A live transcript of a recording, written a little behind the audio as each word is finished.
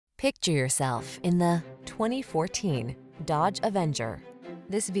Picture yourself in the 2014 Dodge Avenger.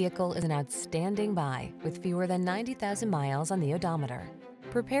 This vehicle is an outstanding buy with fewer than 90,000 miles on the odometer.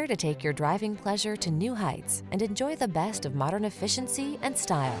 Prepare to take your driving pleasure to new heights and enjoy the best of modern efficiency and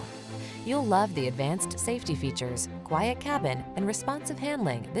style. You'll love the advanced safety features, quiet cabin, and responsive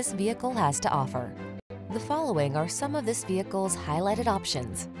handling this vehicle has to offer. The following are some of this vehicle's highlighted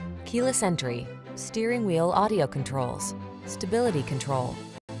options: keyless entry, steering wheel audio controls, stability control,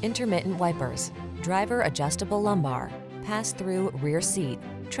 intermittent wipers, driver adjustable lumbar, pass-through rear seat,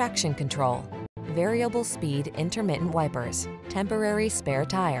 traction control, variable speed intermittent wipers, temporary spare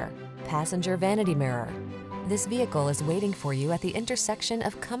tire, passenger vanity mirror. This vehicle is waiting for you at the intersection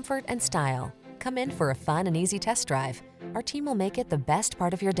of comfort and style. Come in for a fun and easy test drive. Our team will make it the best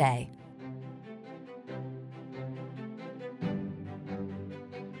part of your day.